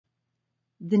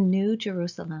The New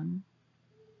Jerusalem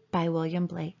by William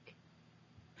Blake.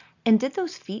 And did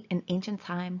those feet in ancient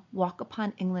time walk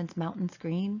upon England's mountains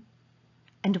green?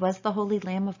 And was the Holy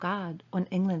Lamb of God on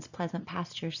England's pleasant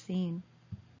pastures seen?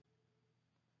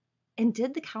 And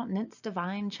did the countenance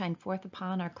divine shine forth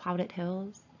upon our clouded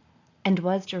hills? And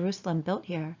was Jerusalem built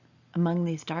here among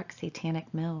these dark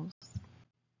satanic mills?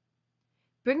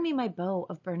 Bring me my bow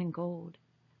of burning gold,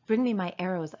 bring me my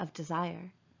arrows of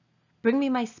desire, bring me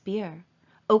my spear,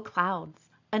 O clouds,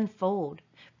 unfold,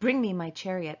 bring me my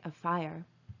chariot of fire.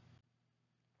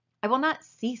 I will not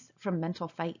cease from mental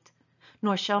fight,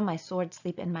 nor shall my sword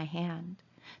sleep in my hand,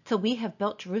 till we have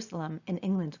built Jerusalem in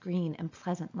England's green and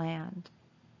pleasant land.